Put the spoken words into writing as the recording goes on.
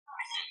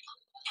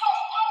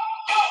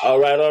All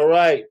right, all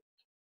right.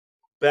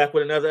 Back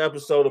with another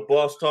episode of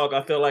Boss Talk.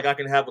 I feel like I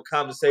can have a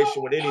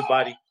conversation with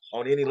anybody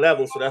on any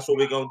level, so that's what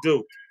we're going to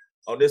do.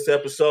 On this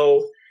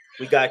episode,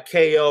 we got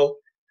KO.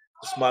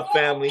 It's my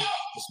family.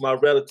 It's my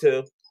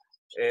relative.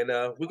 And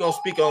we're going to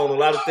speak on a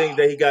lot of things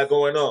that he got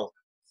going on.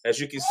 As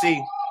you can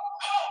see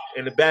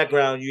in the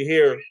background, you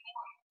hear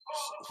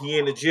he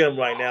in the gym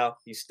right now.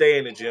 He stay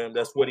in the gym.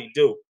 That's what he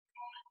do.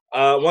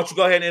 Why don't you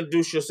go ahead and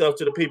introduce yourself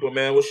to the people,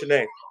 man? What's your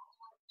name?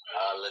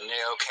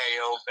 Lanell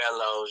Ko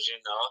Bellows,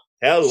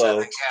 Hello.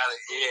 Southern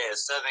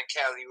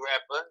Cali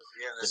rapper.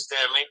 You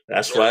understand me?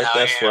 That's Living right. out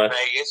That's here right. in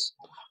Vegas.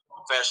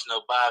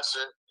 Professional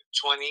boxer.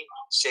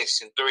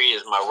 20-6-3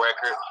 is my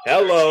record.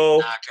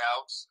 Hello. 13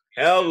 knockouts.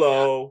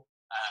 Hello.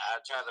 I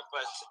try to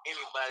punch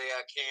anybody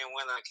I can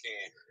when I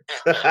can.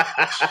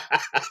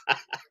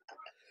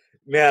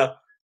 Now,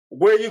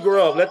 where you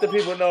grew up? Let the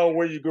people know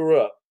where you grew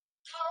up.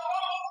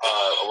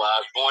 Well, I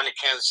was born in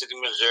Kansas City,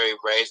 Missouri,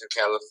 raised in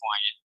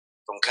California.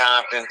 From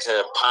Compton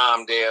to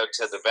Palmdale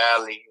to the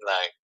Valley,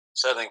 like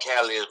Southern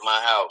Cali is my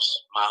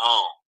house, my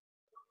home.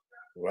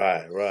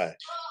 Right.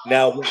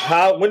 Now,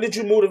 when did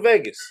you move to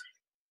Vegas?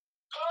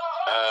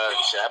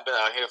 I've been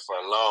out here for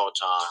a long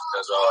time.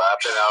 Cause I've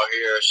been out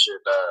here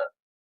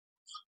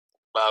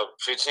about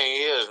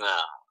 15 years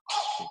now.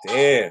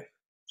 Damn,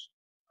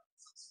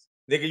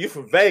 nigga, you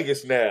from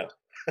Vegas now?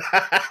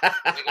 Nigga,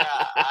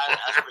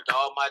 I spent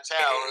all my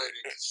childhood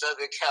in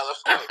Southern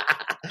California.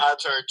 I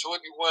turned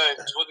 21,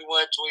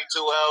 22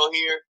 out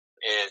here,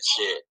 and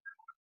shit.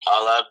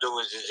 All I do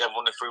is just jump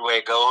on the freeway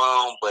and go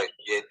home. But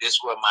yeah, this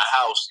is where my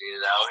house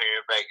is out here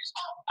in Vegas.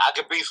 I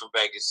could be from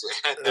Vegas.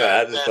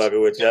 I just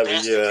fucking with you.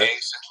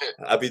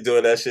 I be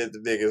doing that shit to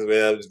niggas,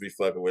 man. I just be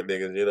fucking with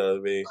niggas. You know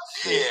what I mean?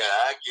 Shit.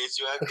 Yeah, I get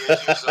you.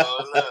 So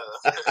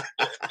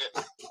love.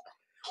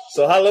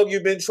 So how long you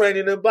been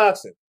training in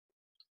boxing?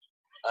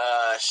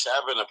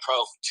 I've been a pro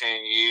for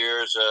 10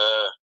 years.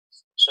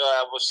 So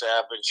I would say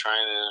I've been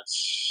training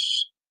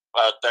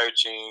about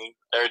 13,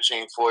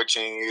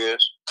 14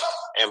 years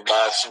in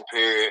boxing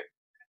period.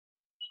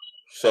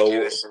 So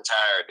in its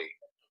entirety.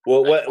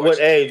 Well, what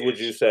age would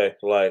you say?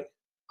 Like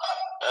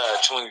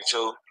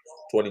 22.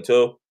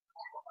 22?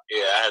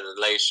 Yeah, I had a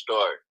late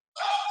start.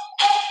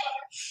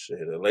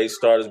 Shit, a late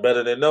start is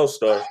better than no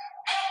start.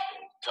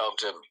 Talk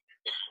to me.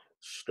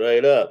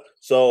 Straight up.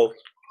 So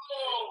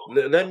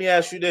let me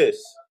ask you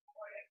this,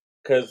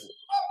 because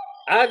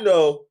I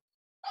know,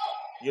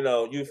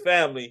 you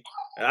family,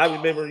 and I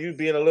remember you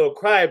being a little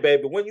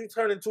crybaby when you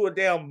turn into a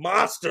damn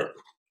monster.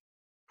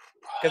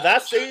 Because I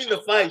seen the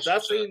fights, I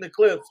seen the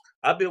clips.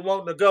 I've been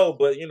wanting to go,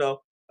 but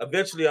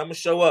eventually I'm gonna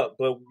show up.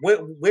 But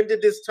when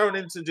did this turn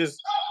into just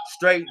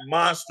straight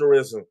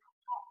monsterism?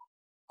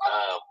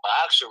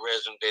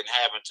 Boxerism didn't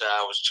happen until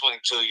I was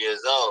 22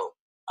 years old.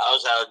 I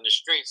was out in the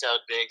streets out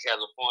there in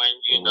California,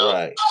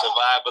 Right.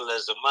 Survival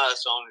is a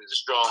must, only the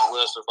strong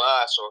will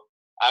survive. So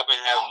I've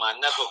been having my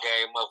knuckle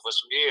game up for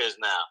some years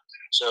now.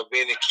 So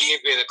being a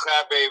kid, being a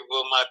crybaby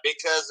with my big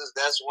cousins,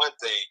 that's one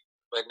thing.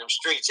 But in them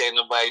streets, ain't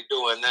nobody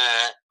doing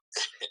that.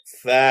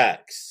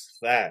 Facts.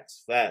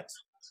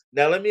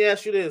 Now let me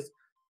ask you this: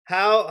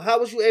 How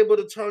was you able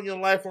to turn your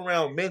life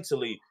around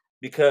mentally?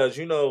 Because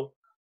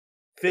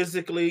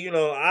physically,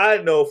 I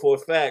know for a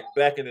fact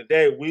back in the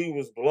day we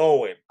was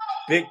blowing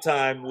big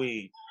time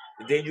weed.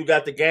 And then you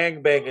got the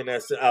gangbanging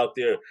that's out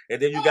there,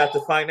 and then you got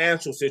the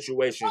financial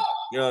situation.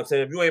 You know what I'm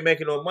saying? If you ain't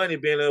making no money,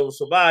 being able to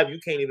survive, you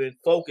can't even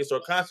focus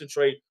or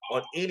concentrate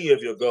on any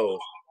of your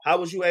goals. How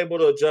was you able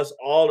to adjust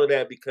all of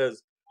that?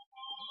 Because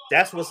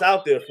that's what's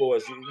out there for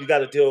us. You got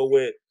to deal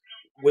with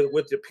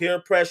the peer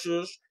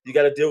pressures. You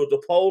got to deal with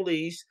the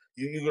police.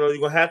 You're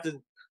gonna have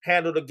to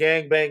handle the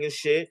gangbanging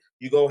shit.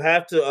 You're gonna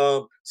have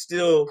to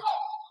still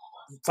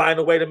find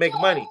a way to make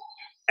money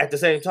at the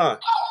same time.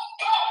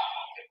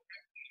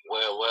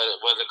 Well,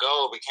 the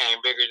goal became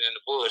bigger than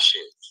the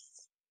bullshit.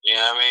 You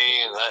know what I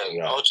mean? Like,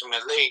 right.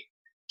 Ultimately,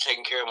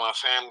 taking care of my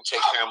family,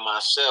 taking care of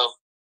myself,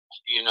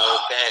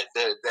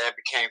 that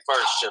became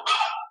first to me.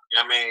 You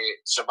know what I mean?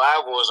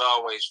 Survival was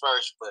always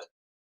first, but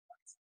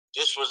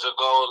this was a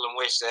goal in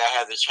which that I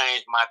had to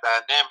change my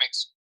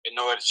dynamics in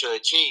order to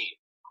achieve.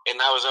 And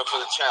I was up for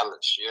the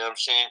challenge. You know what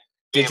I'm saying?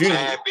 Being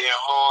bad, being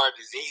hard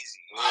is easy.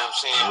 You know what I'm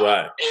saying?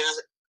 Right.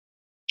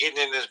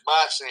 Getting in this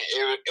boxing,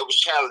 it was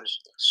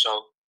challenging.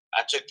 So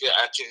I took the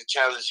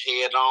challenge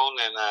head on,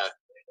 and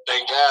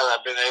thank God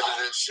I've been able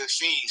to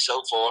succeed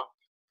so far.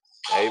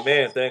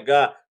 Amen. Thank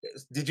God.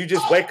 Did you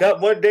just wake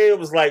up one day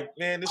and was like,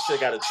 man, this shit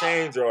got to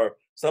change, or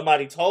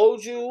somebody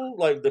told you,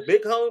 like the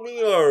big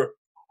homie, or?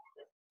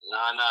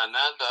 No, none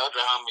of the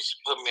other homies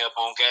put me up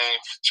on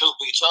game. Truth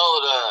be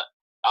told,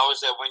 I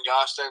was at, when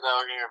y'all stayed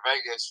out here in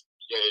Vegas,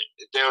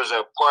 there was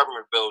an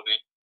apartment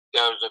building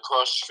that was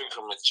across the street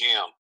from a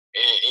gym.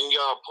 And in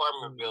your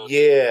apartment building,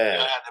 you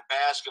had the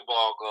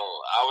basketball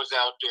goal. I was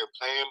out there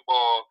playing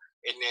ball,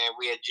 and then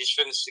we had just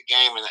finished the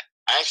game, and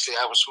actually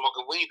I was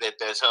smoking weed at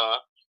that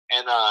time.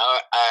 And I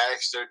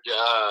asked the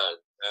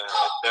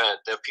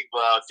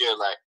people out there,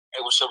 like,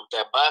 hey, what's up with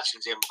that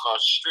boxing gym across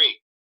the street?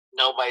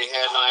 Nobody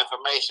had no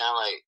information. I'm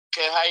like,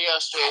 okay, how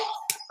y'all stay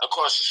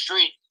across the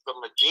street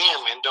from a gym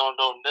and don't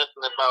know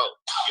nothing about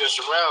your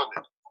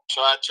surroundings.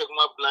 So I took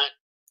my blunt,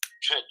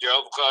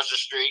 drove across the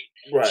street,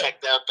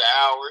 checked out the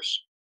hours.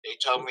 They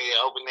told me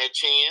to open at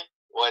 10.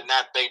 Well,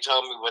 not they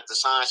told me, but the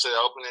sign said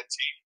open at 10.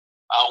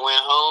 I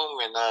went home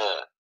and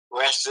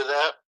rested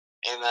up.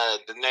 And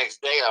the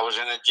next day I was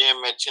in the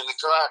gym at 10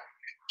 o'clock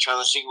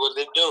trying to see what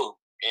to do.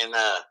 And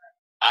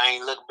I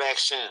ain't looked back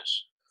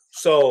since.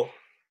 So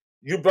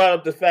you brought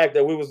up the fact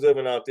that we was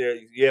living out there.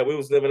 Yeah, we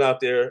was living out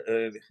there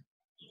and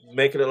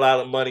making a lot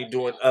of money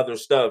doing other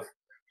stuff.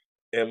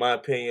 In my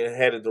opinion,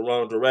 headed the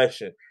wrong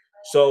direction.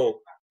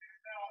 So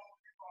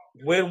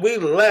when we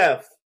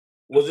left,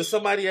 was there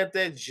somebody at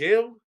that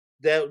gym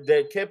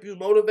that kept you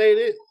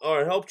motivated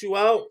or helped you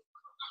out?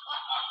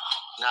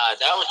 Nah,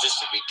 that was just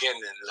the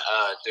beginning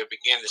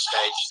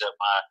stages of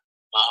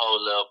my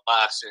whole little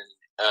boxing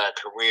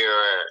career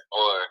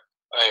or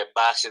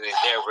boxing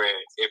endeavor,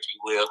 if you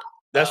will.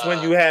 That's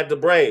when you had the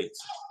braids.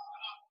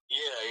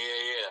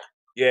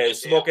 Yeah,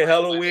 smoking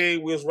hella weed.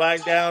 We was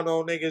riding down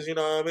on niggas, you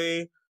know what I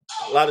mean?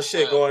 A lot of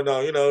shit going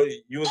on. You know,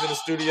 you was in the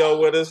studio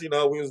with us. You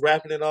know, we was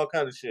rapping and all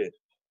kind of shit.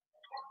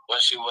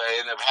 What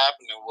ended up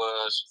happening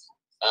was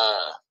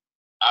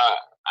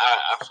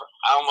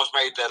I almost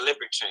made the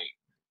Olympic team.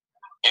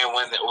 And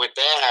when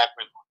that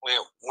happened,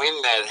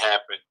 when that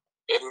happened,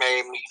 it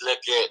made me look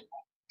at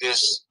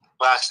this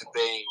boxing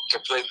thing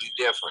completely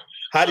different.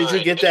 How did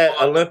you get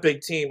that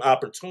Olympic team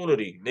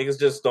opportunity? Niggas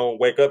just don't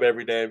wake up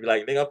every day and be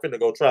like, nigga, I'm finna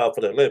go try out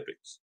for the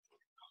Olympics.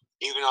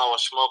 Even though I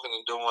was smoking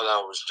and doing what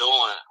I was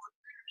doing,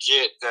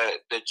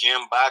 the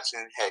gym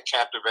boxing had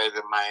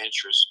captivated my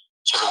interest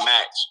to the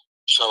max.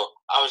 So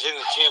I was in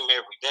the gym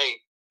every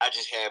day. I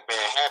just had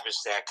bad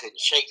habits that I couldn't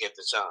shake at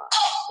the time.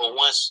 But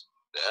once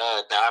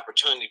the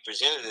opportunity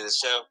presented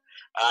itself,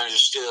 I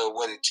understood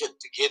what it took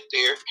to get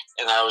there,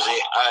 and I was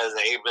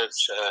able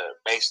to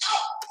basically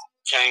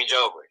change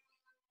over,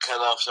 cut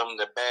off some of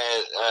the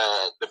bad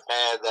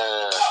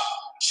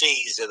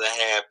seeds that I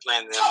had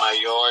planted in my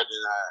yard,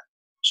 and I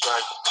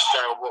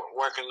started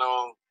working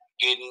on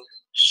getting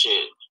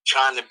shit,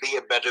 trying to be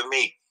a better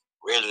me,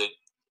 really,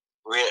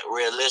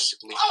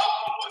 realistically.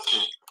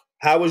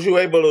 How was you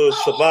able to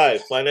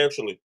survive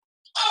financially?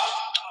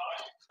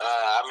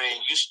 I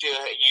mean,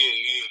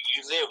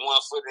 you live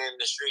 1 foot in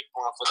the street,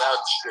 1 foot out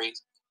the street.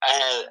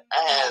 I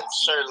had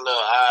certain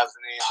little odds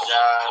and ends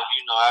jobs.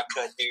 You know, I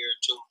cut hair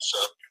too. So,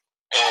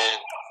 and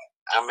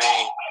I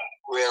mean,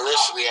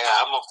 realistically,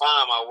 I'm gonna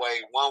find my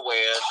way one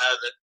way or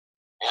another.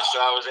 And so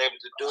I was able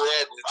to do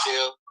that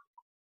until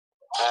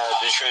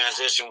the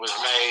transition was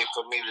made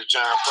for me to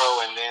turn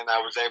pro, and then I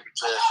was able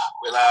to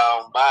rely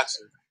on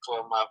boxing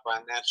for my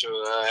financial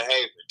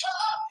haven.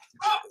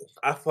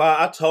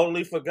 I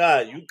totally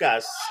forgot. You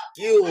got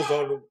skills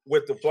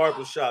with the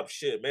barbershop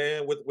shit,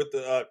 man. With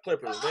the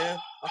clippers, man.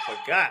 I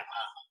forgot.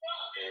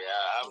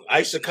 Yeah, I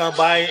used to come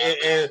by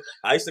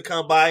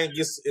and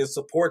get and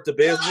support the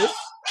business.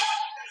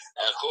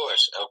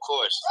 Of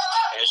course,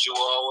 as you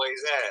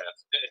always have.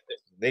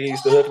 Nigga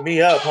used to hook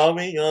me up,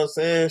 homie. You know what I'm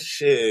saying?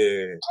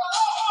 Shit.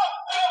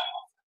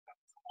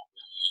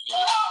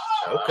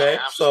 Okay,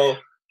 so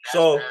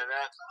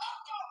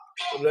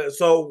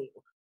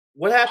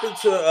what happened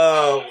to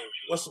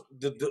what's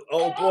the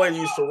old boy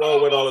you used to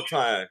roll with all the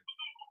time?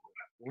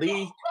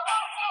 Lee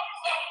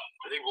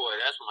boy,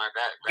 that's my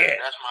guy.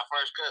 That's my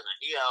first cousin.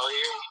 He out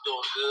here, he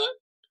doing good.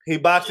 He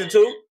boxing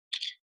too?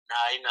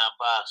 Nah, he not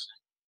boxing.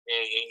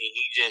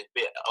 He just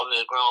on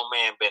his grown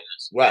man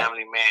business, right.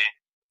 Family man.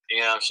 You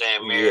know what I'm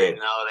saying? Married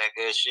and all that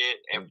good shit.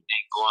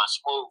 Everything going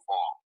smooth for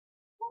him.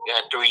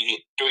 Got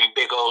three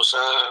big old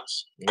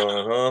sons.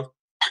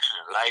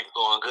 Life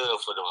going good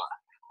for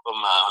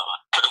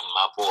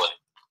my boy.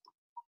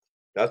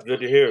 That's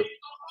good to hear.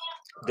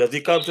 Does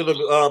he come to the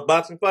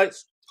boxing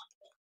fights?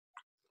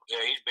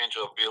 Yeah, he's been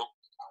to a few.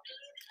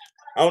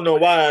 I don't know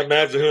why I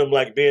imagine him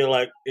like being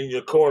like in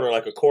your corner,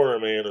 like a corner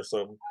man or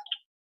something.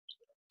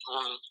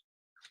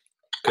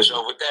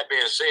 So with that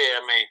being said,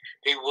 I mean,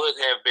 he would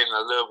have been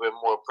a little bit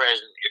more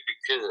present if he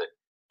could.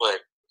 But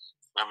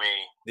I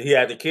mean, he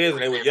had the kids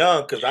and they were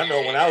young. Because I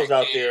know when I was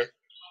out there,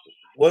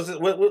 was it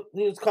what who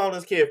was calling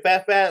this kid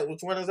Fat?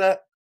 Which one is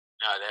that?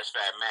 No, that's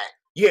Fat Mac.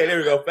 Yeah, there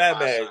we go, Fat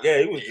Mac. Yeah,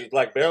 he was just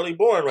like barely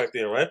born right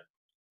there, right?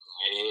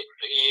 Yeah.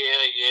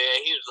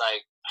 He was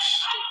like,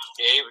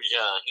 he was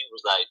young. He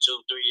was like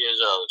 2-3 years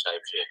old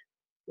type shit.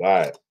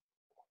 Right.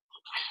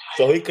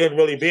 So he couldn't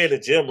really be in the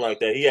gym like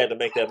that. He had to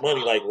make that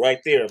money like right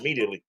there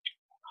immediately.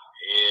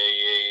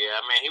 Yeah.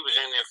 I mean, he was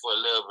in there for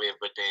a little bit,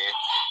 but then,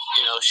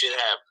 you know, shit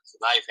happens.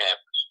 Life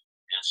happens.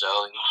 And so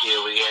he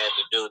did what he had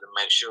to do to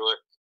make sure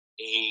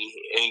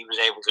he was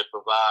able to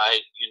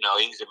provide. You know,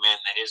 he's the man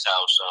in his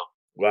house, so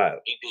right.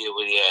 He did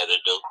what he had to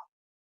do.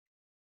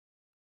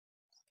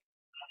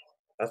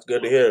 That's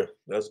good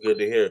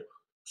to hear.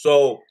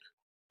 So,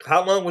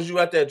 how long was you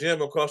at that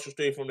gym across the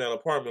street from that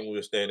apartment we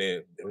were staying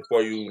in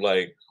before you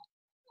like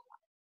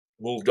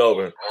moved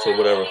over to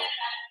whatever?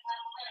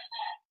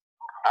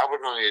 I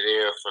was only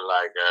there for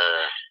like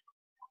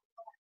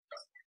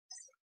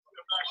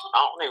I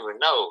don't even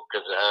know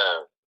because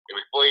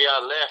before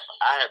y'all left,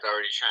 I had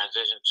already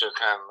transitioned to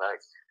kind of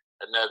like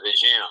another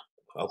gym.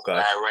 Okay.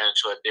 I ran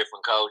into a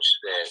different coach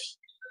that.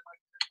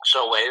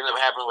 So what ended up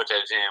happening with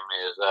that gym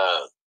is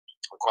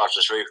across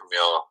the street from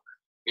y'all.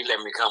 He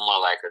let me come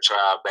on like a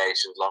trial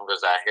basis as long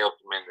as I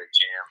helped him in the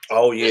gym.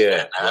 Oh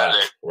yeah,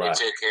 right.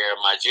 He took care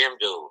of my gym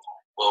dude.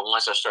 Well,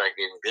 once I started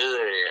getting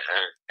good,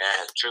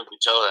 and truth be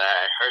told,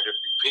 I heard a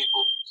few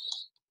people.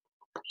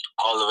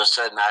 All of a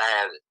sudden, I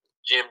had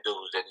gym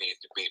dudes that needed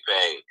to be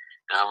paid,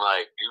 and I'm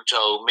like, "You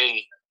told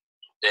me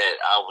that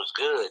I was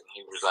good." And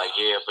he was like,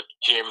 "Yeah, but the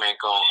gym ain't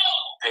gonna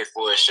pay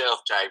for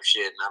itself," type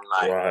shit. And I'm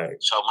like, right.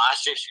 "So my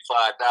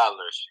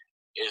 $65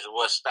 is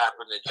what's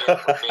stopping the gym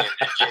from being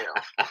the gym."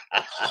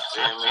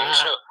 You know what I mean?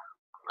 So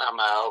I'm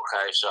like,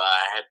 okay, so I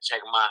had to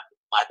take my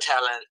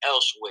talent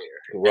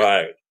elsewhere.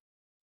 Right.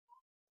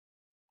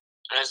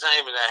 And it's not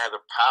even that I had a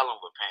problem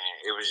with paying.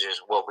 It was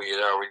just what we had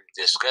already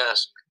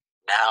discussed.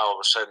 Now all of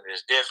a sudden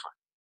it's different.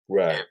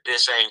 Right. If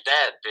this ain't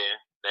that, then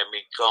let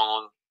me go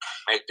and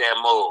make that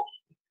move.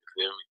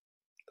 You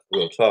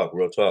feel me?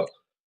 Real talk.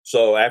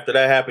 So after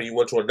that happened, you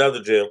went to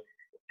another gym.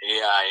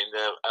 Yeah, I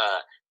ended up.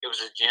 It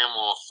was a gym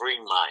on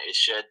Fremont. It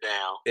shut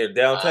down in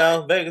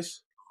downtown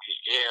Vegas.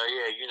 Yeah.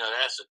 You know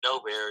that's a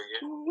dope area.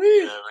 Wee.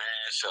 You know what I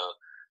mean?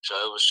 So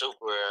it was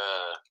super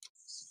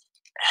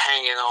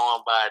hanging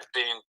on by a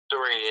thin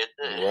thread.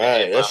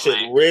 Right, that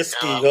shit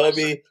risky,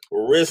 homie.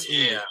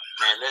 Risky. Yeah,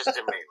 man. Listen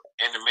to me.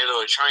 In the middle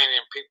of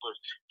training, people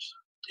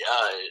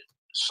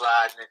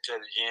sliding into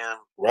the gym,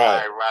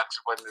 right? Rocks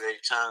up under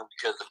their tongue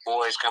because the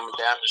boys coming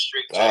down the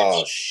street.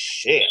 Oh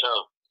shit!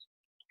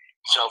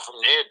 So from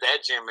there,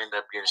 that gym ended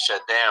up getting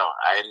shut down.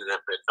 I ended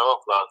up at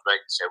North Las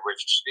Vegas at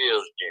Richard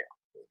Steele's gym,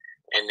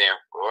 and then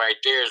right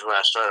there is where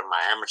I started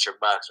my amateur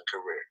boxing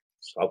career.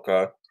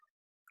 Okay.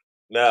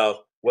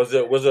 Now, was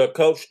it a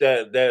coach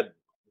that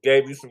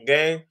gave you some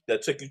game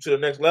that took you to the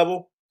next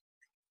level?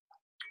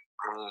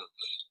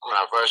 When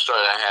I first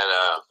started, I had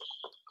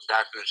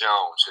Dr.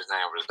 Jones. His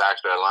name was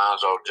Dr.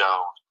 Alonzo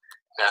Jones.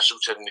 That's who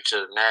took me to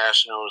the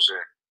Nationals,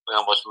 and we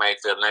almost made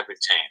the Olympic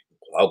team.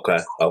 Okay.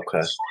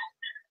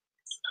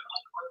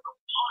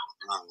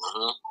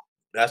 Mm-hmm.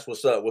 That's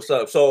what's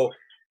up. So,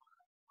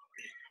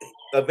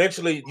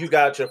 eventually, you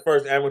got your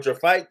first amateur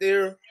fight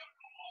there?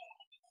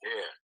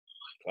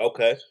 Yeah.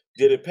 Okay.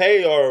 Did it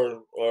pay,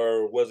 or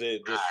was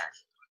it just...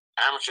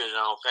 Amateurs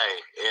don't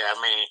pay. Yeah,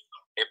 I mean,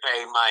 it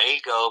paid my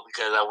ego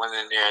because I went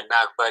in there and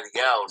knocked Buddy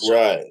out. So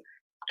right.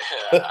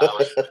 I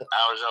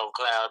was on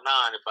cloud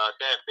 9 about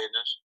that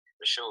business,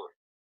 for sure.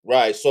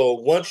 Right. So,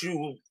 once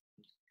you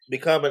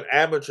become an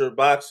amateur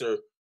boxer,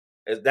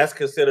 that's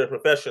considered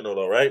professional,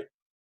 though, right?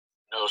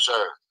 No,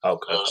 sir.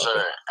 Okay. No,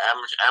 sir.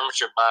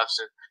 Amateur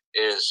boxing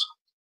is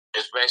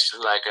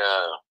basically like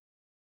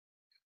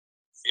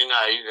you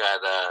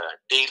got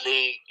D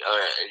League,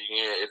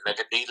 it's like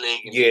a D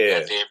League, and you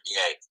got the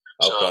NBA.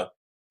 Okay. So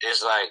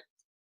it's like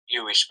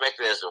you respect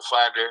it as a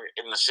fighter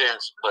in a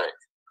sense, but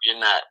you're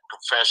not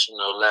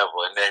professional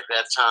level. And at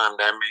that time,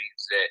 that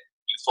means that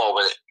you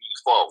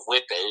fought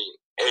with a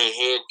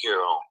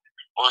headgear on.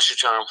 Once you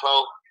turn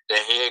pro, the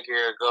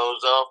headgear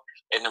goes off,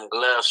 and them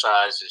glove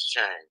sizes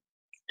change.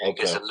 It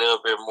gets a little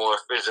bit more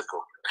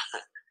physical.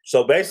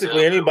 So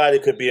basically, anybody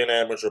could be an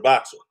amateur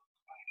boxer.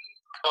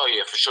 Oh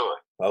yeah, for sure.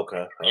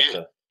 Okay.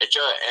 At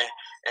your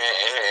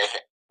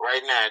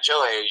right now, at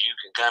your age, you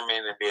can come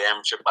in and be an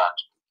amateur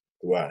boxer.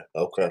 Right.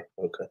 Okay.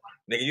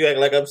 Nigga, you act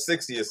like I'm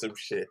 60 or some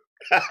shit.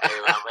 Hey,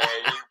 my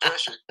man, you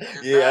pushing.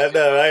 Yeah, I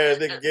know. I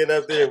heard a nigga get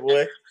up there,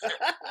 boy.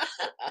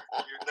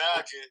 You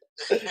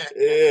knocking.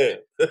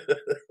 Yeah.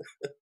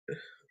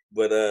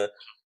 But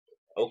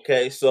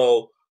okay.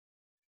 So,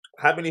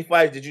 how many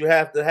fights did you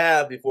have to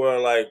have before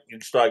you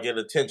start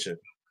getting attention?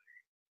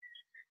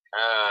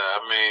 I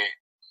mean,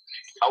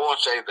 I won't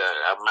say the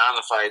amount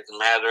of fights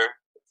matter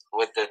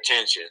with the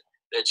attention.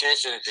 The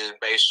attention is just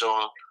based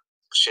on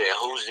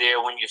who's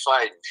there when you're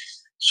fighting.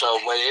 So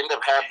what ended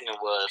up happening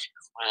was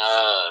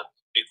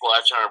before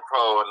I turned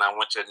pro and I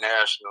went to the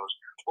Nationals,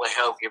 what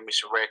helped give me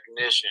some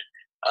recognition.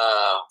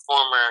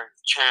 Former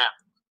champ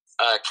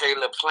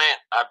Caleb Plant,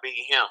 I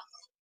beat him.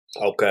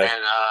 Okay.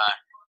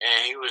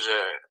 And he was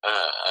a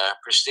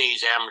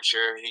prestige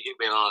amateur. He'd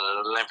been on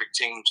an Olympic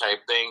team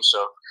type thing.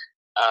 So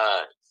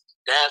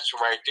that's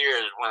right there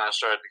is when I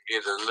started to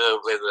get a little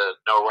bit of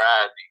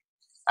notoriety.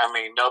 I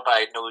mean,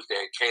 nobody knew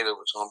that Caleb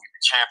was going to be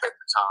the champ at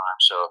the time.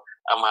 So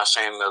I'm not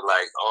saying that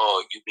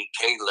you beat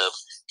Caleb,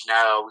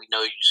 now we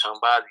know you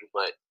somebody.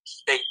 But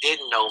they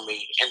didn't know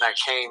me, and I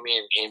came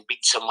in and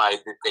beat somebody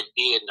that they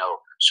did know.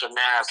 So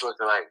now it's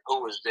looking like,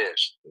 who is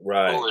this?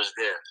 Right. Who is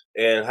this?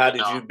 And how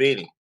did you beat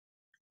him?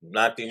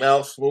 Knocked him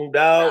out, smoothed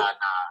out?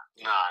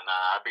 Nah.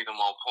 I beat him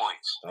on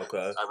points.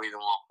 Okay. I beat him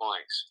on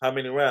points. How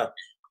many rounds?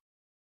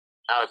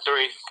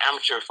 3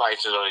 amateur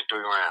fights is only 3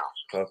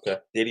 rounds. Okay.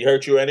 Did he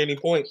hurt you at any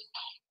point?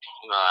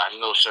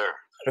 No, sir.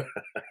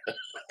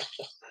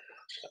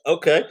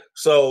 Okay.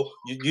 So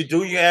you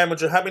do your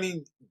amateur. How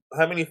many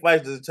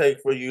fights does it take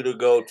for you to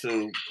go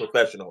to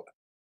professional?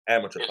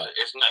 Amateur fight.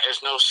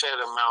 It's no set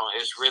amount.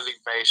 It's really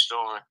based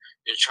on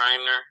the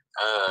trainer,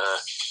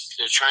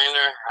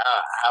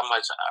 how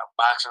much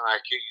boxing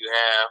IQ you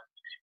have,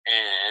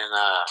 and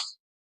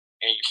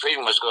you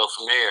pretty much go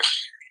from there.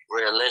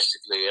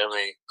 Realistically, I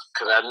mean,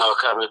 because I know a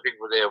couple of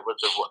people there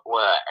was a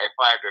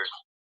fighter.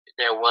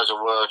 There was a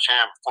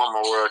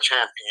former world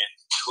champion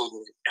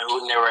who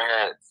never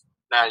had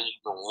not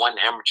even one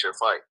amateur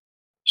fight.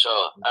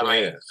 So I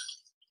mean,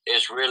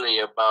 it's really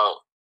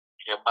about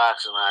your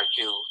boxing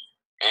IQ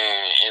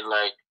and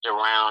like the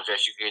rounds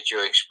that you get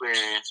your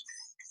experience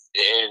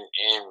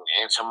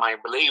and somebody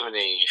believing in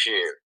you.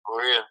 Shit, for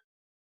real.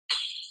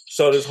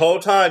 So this whole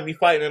time you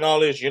fighting and all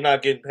this, you're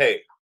not getting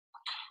paid?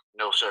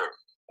 No, sir.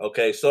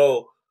 Okay,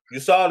 so you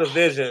saw the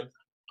vision,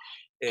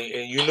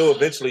 and you knew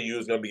eventually you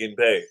was gonna be getting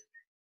paid.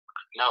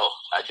 No,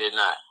 I did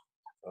not.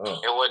 Oh.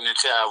 It wasn't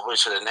until I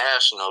went to the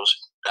Nationals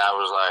that I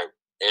was like,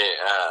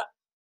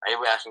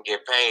 maybe I can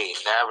get paid.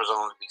 And that was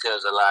only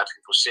because a lot of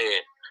people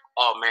said,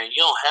 "Oh man, you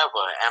don't have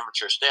an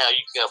amateur style. You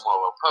got more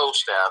of a pro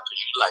style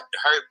because you like to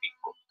hurt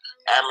people."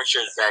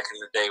 Amateurs back in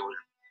the day was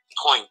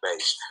point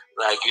based.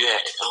 Like you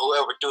had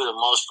whoever threw the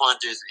most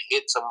punches and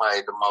hit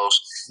somebody the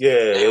most,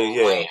 they would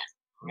win.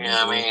 You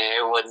know what I mean?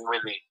 It wasn't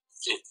really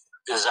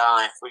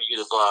designed for you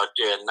to go out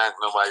there and knock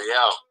nobody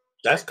out.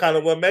 That's kind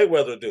of what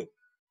Mayweather do.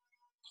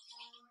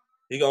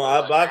 He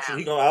gonna outbox you.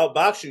 He gonna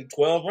outbox you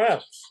 12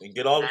 rounds and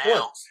get all the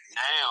points.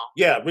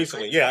 Yeah,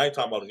 recently. I ain't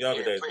talking about the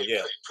younger days, but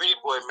yeah. Pretty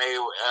boy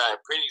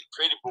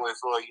Pretty boy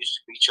Floyd used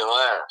to beat your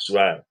ass.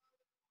 Right.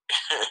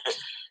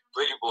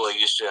 Pretty boy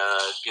used to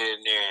get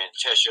in there and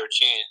test your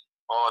chin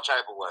all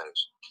type of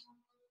ways.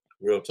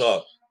 Real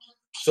talk.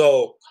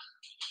 So,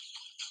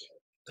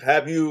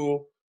 have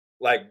you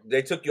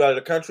they took you out of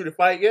the country to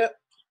fight yet?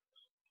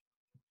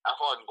 I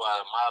fought in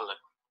Guatemala.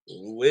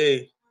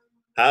 Wait,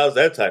 how's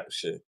that type of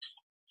shit?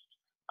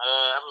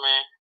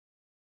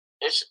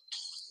 It's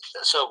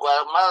so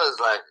Guatemala is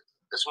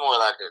it's more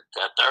like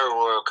a third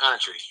world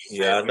country.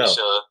 Yeah, I know.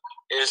 So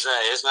it's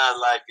not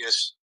like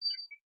it's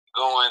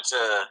going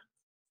to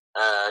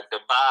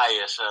Dubai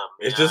or something.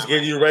 It's just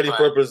getting you ready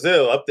for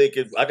Brazil. I'm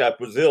thinking I got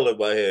Brazil in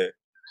my head.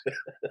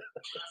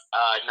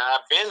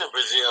 I've been to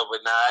Brazil,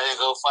 but I didn't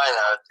go fight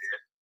out there.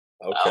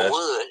 Okay. I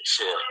would,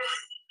 shit.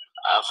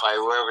 I'll fight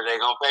wherever they're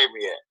gonna pay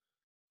me at.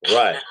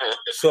 Right.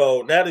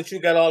 So now that you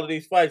got all of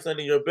these fights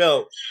under your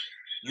belt,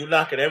 you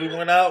knocking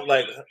everyone out?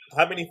 Like,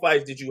 how many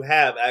fights did you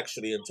have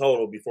actually in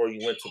total before you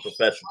went to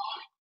professional?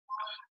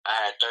 I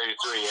had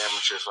 33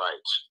 amateur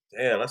fights.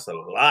 Damn, that's a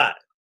lot.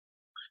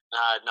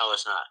 No,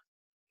 it's not.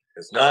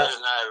 It's not? It's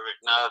not.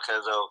 No,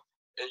 because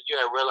you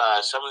gotta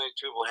realize some of these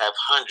people have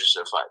hundreds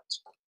of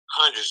fights.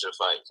 Hundreds of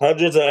fights.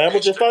 Hundreds of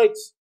amateur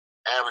fights?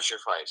 Amateur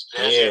fights.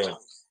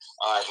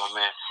 All right, my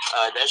man.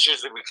 That's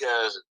usually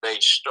because they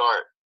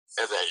start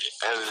at a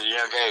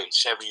young age,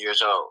 7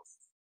 years old.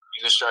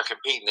 You can start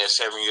competing at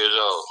 7 years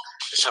old.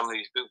 And some of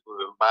these people have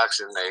been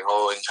boxing their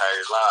whole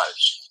entire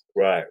lives.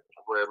 Right.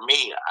 Where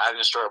me, I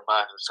didn't start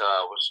boxing until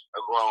I was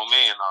a grown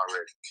man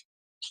already.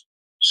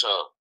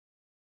 So,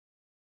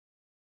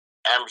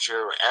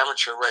 amateur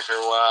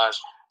record wise,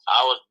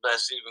 I was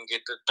blessed to even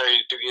get the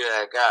 33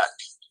 that I got.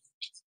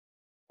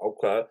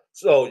 Okay.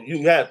 So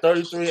you had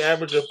 33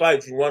 amateur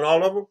fights. You won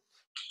all of them?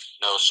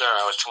 No, sir.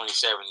 I was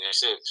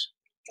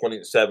 27-6.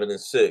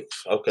 27-6.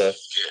 Okay.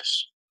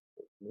 Yes.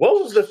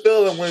 What was the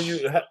feeling when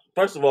you,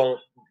 first of all,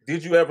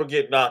 did you ever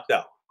get knocked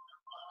out?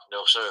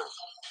 No, sir.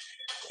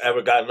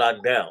 Ever got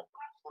knocked down?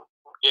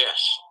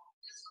 Yes.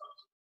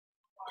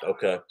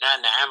 Okay. Not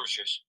in the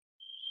amateurs.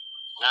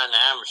 Not in the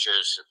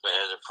amateurs, but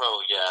as a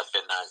pro, yeah, I've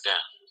been knocked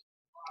down.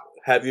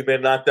 Have you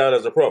been knocked out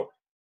as a pro?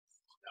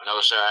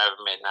 No, sir. I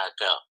haven't been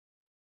knocked out.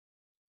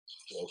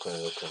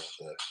 Okay.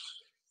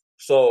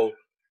 So,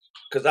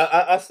 because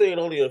I seen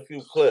only a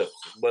few clips,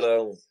 but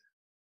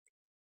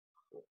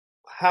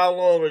how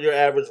long are your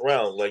average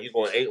rounds? Like, you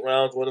going 8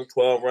 rounds with them,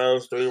 12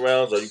 rounds, 3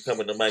 rounds? Are you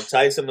coming to Mike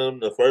Tyson in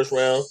the first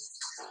round?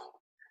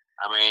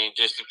 I mean, it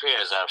just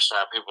depends. I've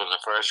stopped people in the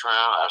first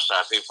round. I've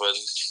stopped people in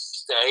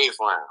the 8th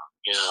round.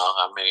 You know,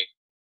 I mean,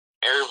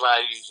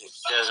 everybody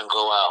doesn't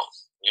go out.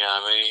 You know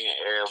what I mean?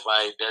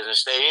 Everybody doesn't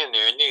stay in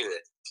there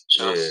neither.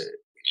 So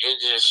it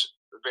just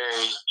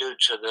varies due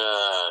to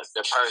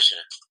the person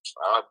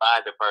or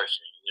by the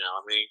person. You know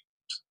what I mean?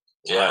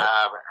 Right.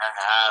 How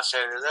I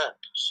set it up.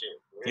 Shit.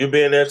 You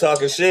been there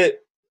talking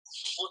shit?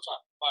 We'll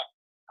talk.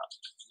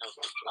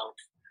 No.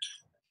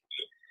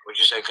 What'd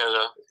you say, cuz?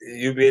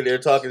 You been there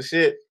talking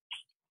shit?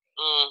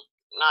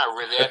 Not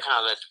really. I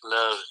kind of let the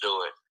gloves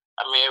do it.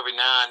 I mean, every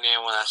now and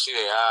then when I see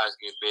their eyes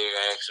get big,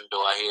 I ask them, do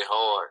I hit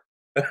hard?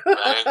 I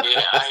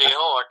hit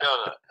hard,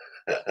 don't I?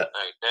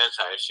 Like, that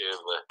type of shit.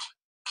 But,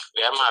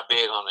 yeah, I'm not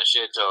big on the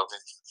shit talking.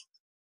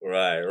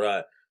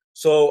 Right.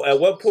 So, at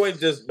what point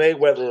does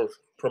Mayweather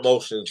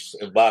Promotions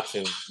and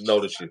boxing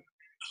notice you?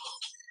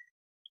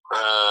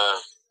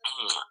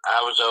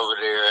 I was over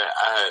there.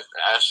 I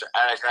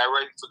got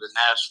ready for the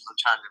national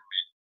tournament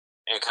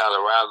in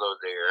Colorado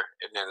there,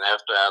 and then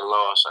after I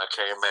lost, I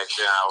came back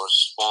down. I was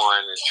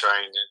sparring and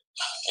training,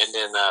 and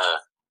then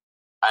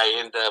I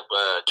ended up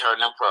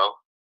turning pro,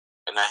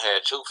 and I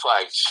had 2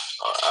 fights.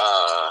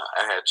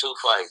 I had 2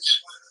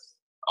 fights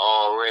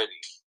already,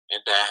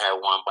 and then I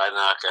had one by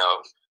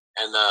knockout.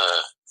 And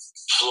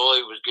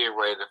Floyd was getting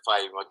ready to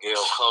fight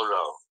Miguel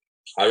Cotto.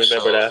 I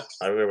remember that.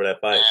 I remember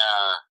that fight. And,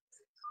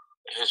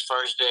 his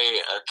first day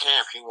of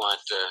camp, he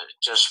wanted to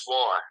just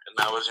spar,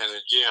 and I was in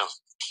the gym.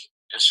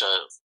 And so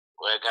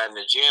when I got in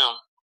the gym,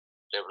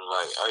 they were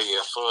like, "Oh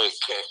yeah, Floyd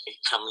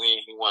coming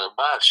in, he want to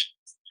box you."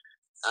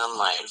 And I'm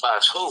like,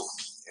 "Box who?"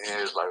 And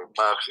he was like,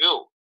 "Box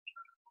you."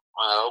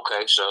 I'm like,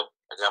 "Okay." So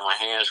I got my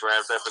hands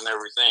wrapped up and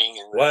everything.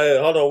 And wait,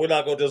 hold on, we're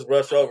not gonna just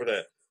brush over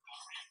that.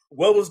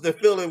 What was the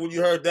feeling when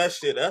you heard that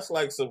shit? That's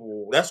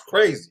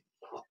crazy.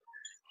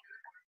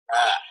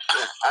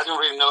 I didn't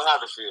really know how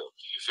to feel.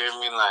 You feel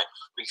me? Like,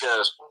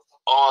 because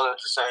all at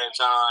the same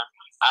time,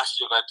 I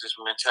still got this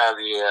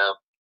mentality of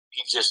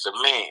he's just a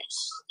man.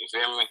 You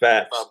feel me?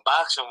 Facts. But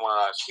boxing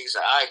wise, he's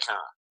an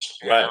icon.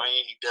 You know what I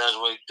mean? He does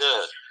what he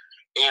does.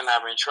 And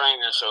I've been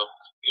training, so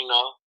you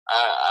know,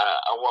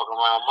 I walk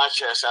around my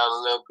chest out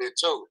a little bit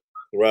too.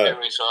 Right. You know what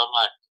I mean? So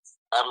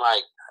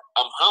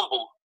I'm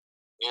humble.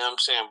 You know what I'm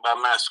saying? But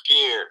I'm not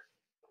scared.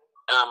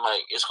 And I'm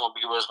like, it's gonna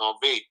be what it's gonna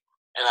be.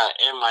 And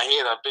in my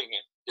head, I'm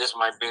thinking, this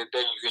might be the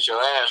day you get your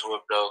ass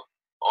whooped, though,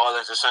 all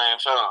at the same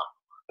time.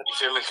 You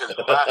feel me? Because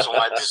boxing,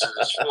 like, this is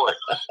a sport.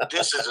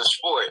 This is a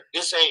sport.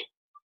 This ain't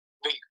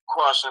me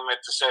crossing him at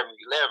the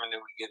 7-Eleven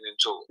and we get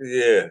into it.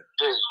 Yeah.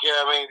 You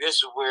know what I mean? This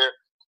is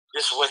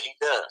what he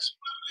does.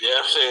 You know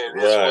what I'm saying?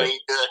 This is what he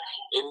does.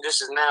 And this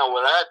is now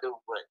what I do,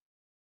 but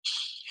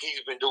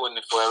he's been doing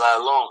it for a lot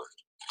longer.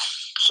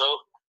 So,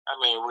 I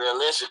mean,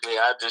 realistically,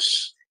 I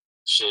just,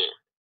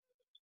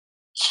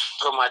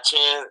 put my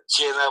chin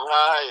up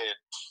high and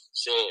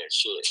said,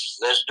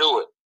 let's do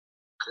it.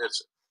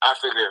 Because I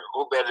figure,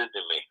 who better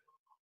than me?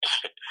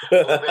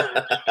 Who better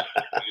than me?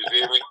 You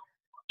feel me?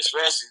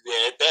 Especially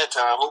at that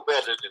time, who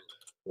better than me?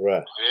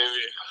 Right. You feel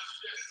me?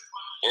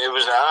 And it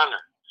was an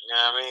honor. You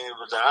know what I mean? It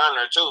was an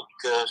honor, too,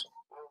 because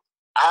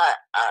I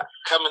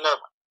coming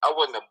up, I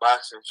wasn't a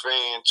boxing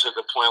fan to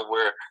the point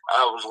where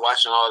I was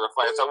watching all the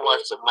fights. I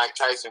watched the Mike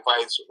Tyson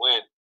fights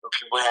when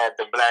people had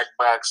the black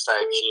box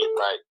type shit,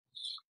 like,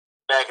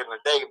 back in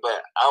the day, but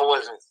I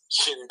wasn't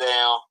sitting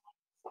down,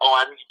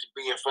 I need to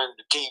be in front of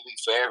the TV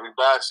for every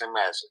boxing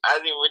match. I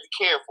didn't really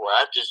care for it.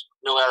 I just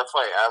knew how to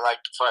fight. I like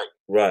to fight.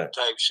 Right.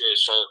 Type shit.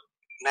 So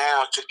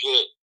now to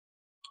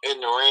get in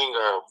the ring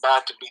or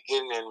about to be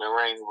getting in the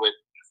ring with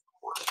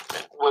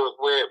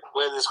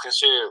where it's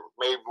considered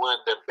maybe one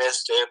of the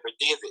best to ever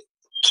did it,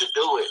 to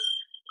do it,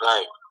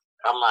 like,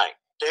 I'm like,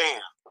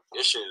 damn,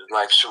 this shit is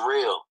like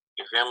surreal.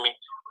 You feel me?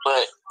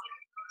 But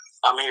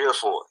I'm here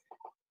for it.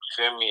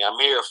 Feel me? I'm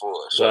here for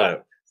it.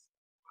 So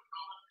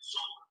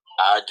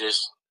I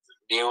just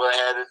did what I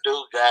had to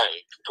do.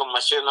 Put my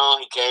shit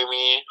on. He came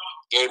in,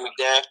 gave me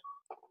that.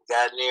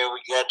 Got in there. We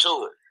got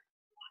to it.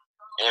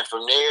 And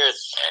from there,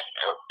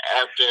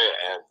 after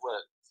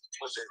what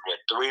was it?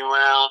 3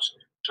 rounds,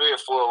 3 or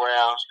 4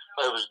 rounds.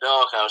 But it was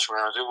doghouse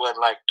rounds. It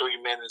wasn't like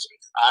 3 minutes.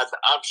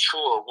 I'm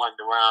sure one of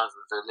the rounds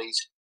was at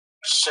least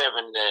 7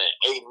 to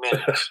 8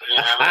 minutes. You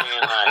know what I mean?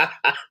 Like,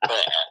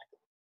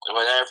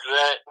 but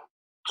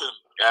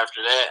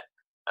after that,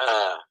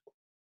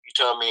 you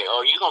told me,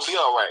 "Oh, you're gonna be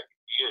all right.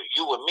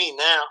 You with me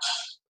now,"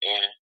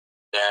 and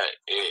that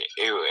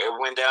it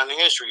went down in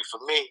history for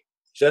me.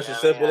 Just as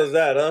simple as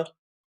that, huh?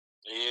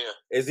 Yeah.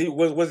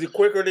 Was he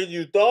quicker than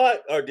you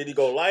thought, or did he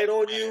go light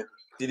on you?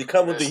 Did he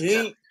come with the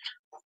heat?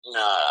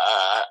 No,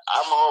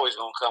 I'm always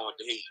gonna come with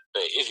the heat.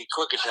 But is he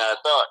quicker than I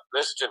thought?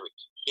 Listen to me.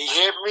 He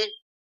hit me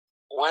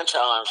one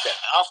time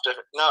off the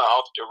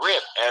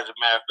rip. As a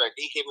matter of fact,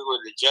 he hit me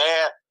with a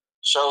jab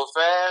so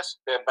fast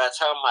that by the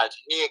time my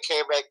head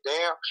came back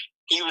down,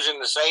 he was in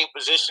the same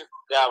position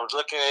that I was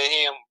looking at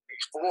him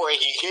before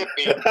he hit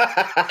me in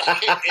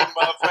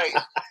my face.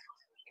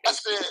 I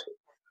said,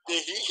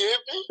 "Did he hit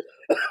me?"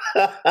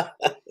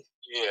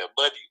 Yeah,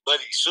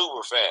 buddy,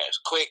 super fast,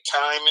 quick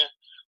timing,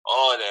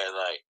 all that.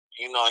 Like,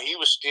 you know, he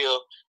was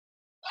still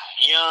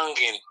young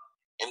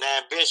and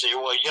ambitious.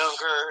 Well,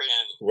 younger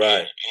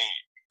and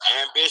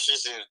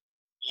ambitious and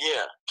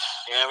yeah.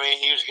 You know what I mean?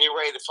 He was getting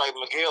ready to fight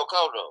Miguel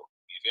Cotto.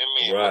 You feel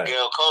me? Right.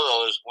 Miguel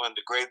Cotto is one of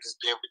the greatest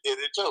that ever did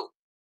it too.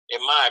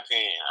 In my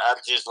opinion. I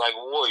just like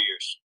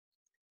warriors.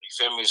 You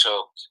feel me?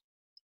 So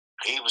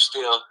he was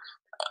still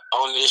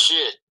on this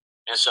shit.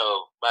 And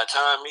so by the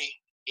time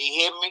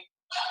he hit me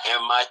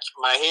and my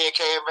head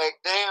came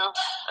back down,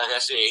 like I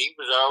said, he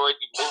was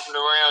already moving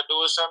around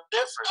doing something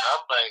different.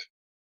 I'm like,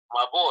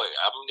 my boy,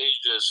 I'm gonna need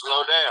you to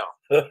slow down.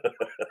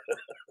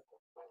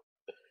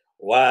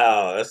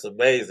 Wow, that's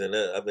amazing.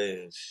 I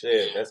mean,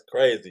 shit, that's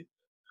crazy.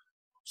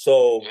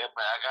 So yeah,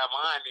 but I got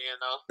mine in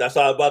though. That's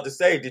what I was about to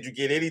say. Did you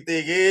get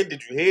anything in?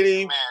 Did you hit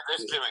him? Man,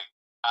 listen to me.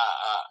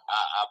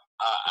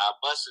 I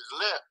bust his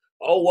lip.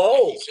 Oh,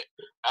 whoa!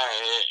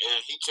 And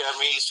he told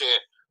me, he said,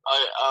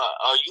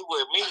 "Are you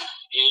with me?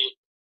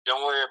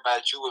 Don't worry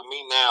about you with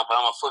me now, but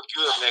I'm gonna fuck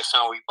you up next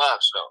time we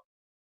box though."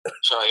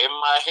 So in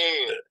my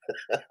head,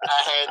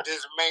 I had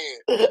this man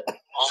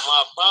on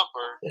my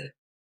bumper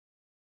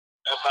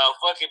about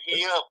fucking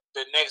me up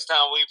the next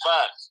time we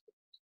box.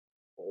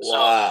 Wow.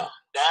 So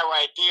that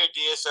right there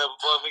did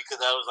something for me because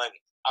I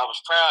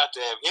was proud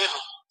to have hit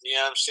him. You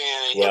know what I'm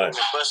saying? And hit him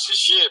and bust his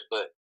shit.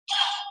 But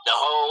the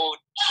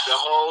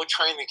whole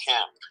training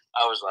camp,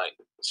 I was like,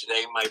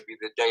 today might be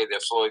the day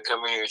that Floyd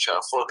come in here and try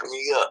to fuck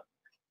me up.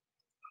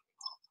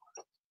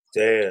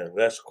 Damn,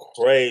 that's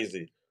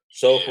crazy.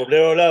 So from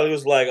there on out, he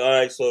was like, all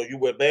right, so you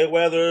with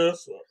Mayweather?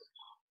 So...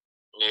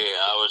 Yeah,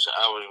 I was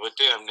with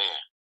them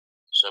then.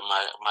 So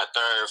my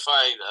third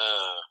fight,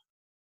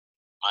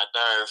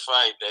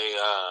 they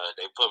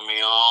put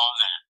me on,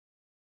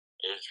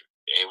 and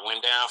it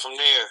went down from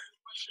there.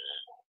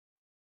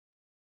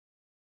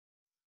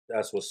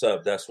 That's what's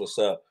up. That's what's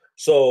up.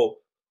 So,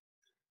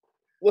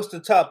 what's the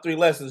top 3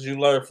 lessons you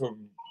learned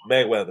from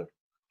Mayweather?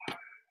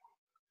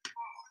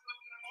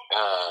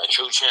 A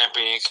true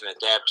champion can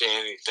adapt to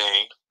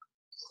anything.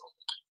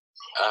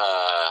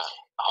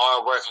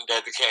 Hard work and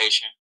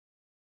dedication,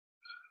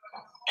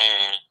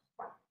 and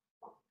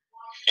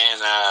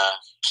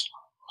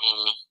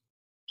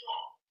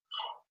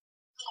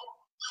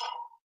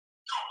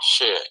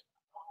shit.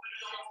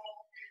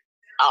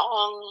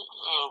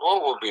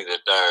 What would be the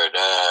third?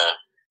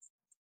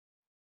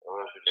 What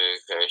would be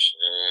dedication?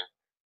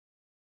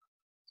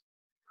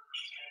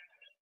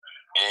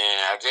 And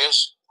I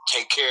guess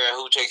take care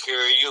of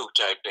you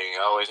type thing.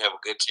 Always have a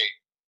good team.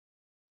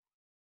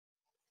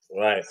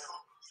 Right.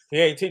 He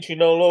ain't teach you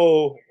no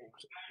little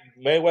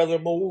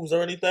Mayweather moves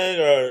or anything,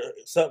 or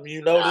something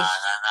you noticed? Nah.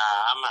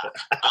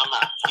 I'm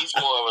not. He's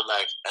more of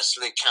a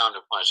slick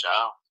counter puncher.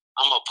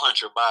 I'm a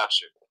puncher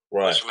boxer,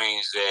 right. Which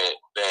means that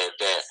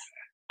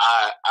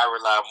I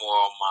rely more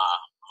on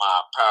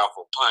my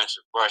powerful punch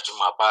versus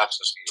my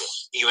boxing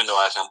skills, even though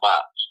I can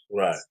box.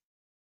 Right.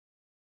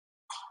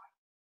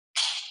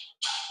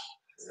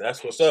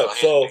 That's what's up.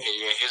 So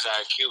his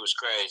IQ is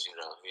crazy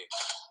though.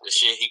 The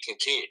shit he can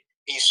teach.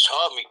 He's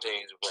taught me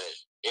things, but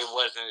it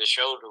wasn't a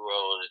shoulder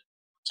roll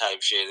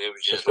type shit. It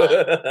was just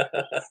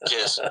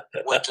just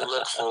what to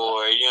look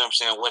for. You know what I'm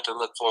saying? What to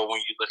look for when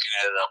you're looking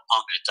at an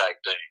opponent type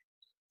thing.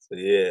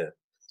 Yeah.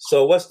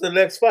 So what's the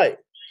next fight?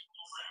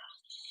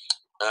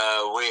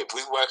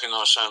 We working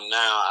on something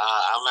now.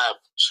 I'm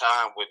not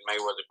signed with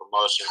Mayweather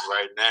Promotions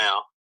right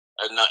now,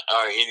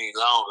 or any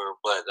longer,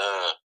 but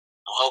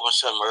I'm hoping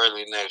something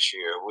early next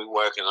year. We're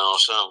working on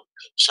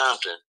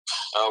something.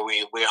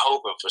 We're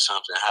hoping for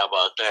something. How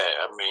about that?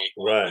 I mean,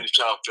 We've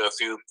talked to a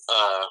few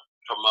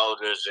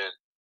promoters and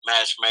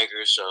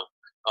matchmakers, so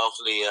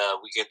hopefully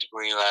we get the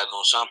green light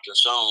on something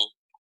soon,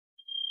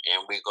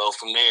 and we go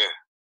from there.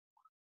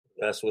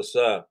 That's what's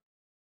up.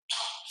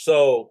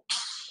 So,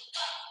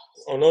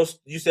 on those,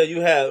 you said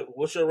you had,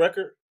 what's your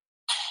record?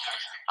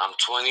 I'm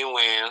 20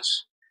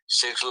 wins,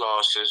 6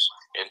 losses,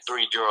 and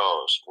 3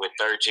 draws with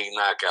 13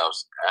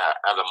 knockouts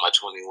out of my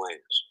 20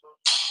 wins.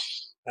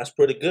 That's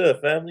pretty good,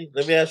 family.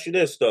 Let me ask you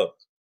this, though.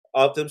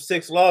 Off them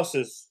 6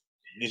 losses,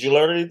 did you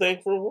learn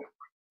anything from them?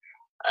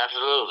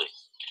 Absolutely.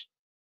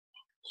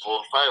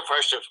 Well,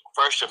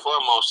 first and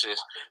foremost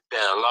is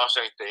that a loss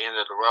ain't the end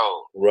of the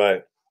road.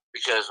 Right.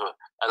 Because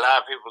a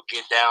lot of people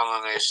get down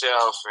on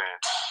themselves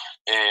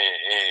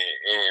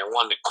and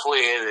want to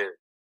quit. And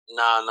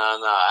no.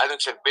 I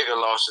done took bigger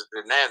losses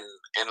than that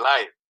in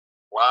life.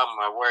 Why am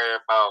I worried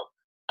about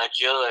a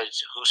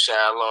judge who said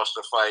I lost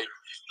a fight,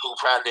 who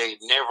probably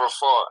never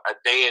fought a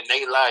day in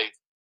their life?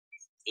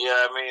 You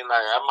know what I mean?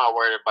 Like, I'm not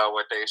worried about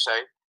what they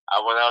say. I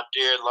went out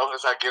there. As long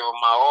as I give them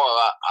my all,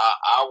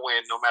 I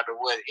win no matter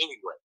what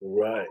anyway.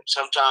 Right.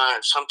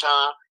 Sometimes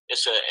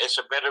it's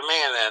a better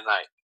man that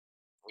night.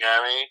 You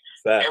know what I mean?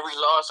 Facts. Every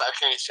loss, I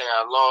can't say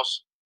I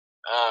lost.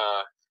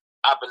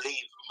 I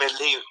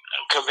believe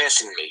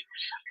convincingly.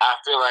 I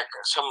feel like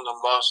some of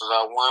them losses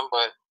I won,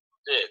 but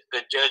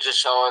the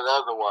judges saw it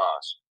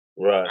otherwise.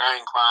 Right.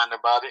 I ain't crying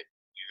about it.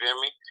 You feel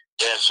me?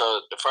 Yeah.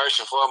 So the first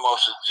and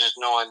foremost is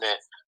just knowing that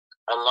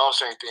a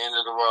loss ain't the end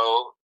of the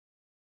road.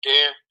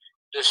 Then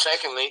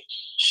secondly,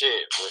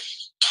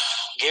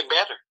 get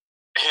better.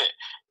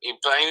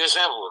 Plain and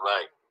simple,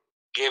 like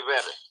get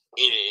better.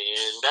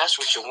 And that's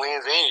what your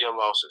wins and your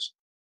losses.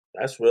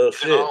 That's real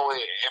shit.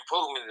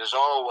 Improvement is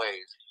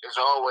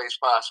always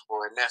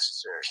possible and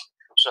necessary.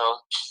 So,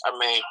 I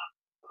mean,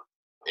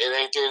 it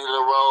ain't the end of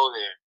the road,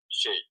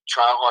 and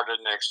try harder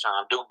next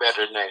time. Do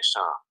better next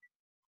time.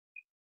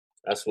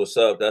 That's what's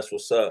up.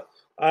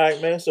 All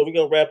right, man. So we're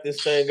going to wrap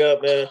this thing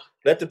up, man.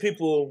 Let the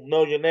people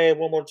know your name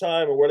one more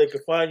time and where they can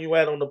find you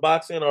at on the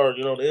boxing or,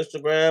 the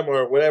Instagram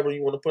or whatever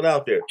you want to put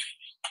out there.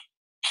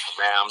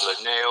 Man, I'm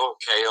Lanell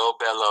Ko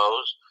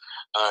Bellows.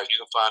 You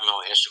can find me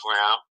on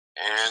Instagram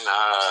and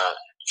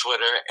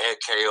Twitter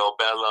at Ko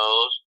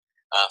Bellows.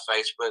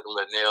 Facebook,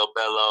 Lanell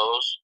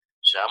Bellows.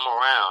 So I'm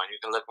around. You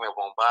can look me up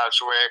on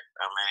BoxRec.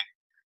 I mean,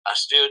 I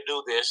still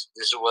do this.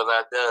 This is what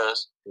I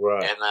does.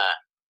 Right. And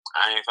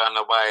I ain't found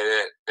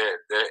nobody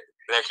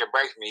that can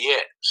break me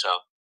yet. So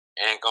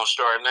ain't gonna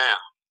start now.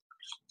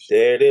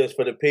 There it is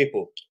for the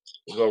people.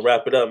 We're gonna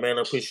wrap it up, man.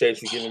 I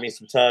appreciate you giving me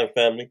some time,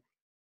 family.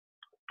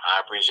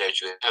 I appreciate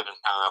you having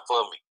time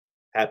for me.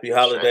 Happy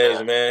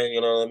holidays, man.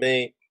 You know what I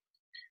mean?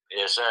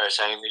 Yes, sir.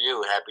 Same to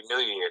you. Happy New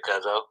Year,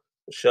 cuzzo.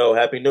 Show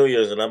Happy New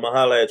Year's, and I'm gonna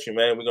holler at you,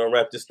 man. We're gonna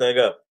wrap this thing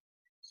up.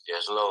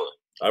 Yes, Lord.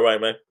 All right,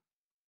 man.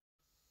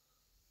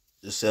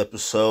 This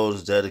episode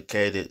is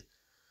dedicated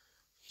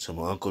to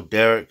my Uncle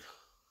Derek,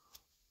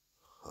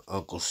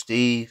 Uncle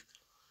Steve,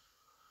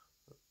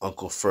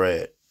 Uncle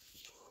Fred.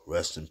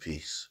 Rest in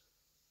peace.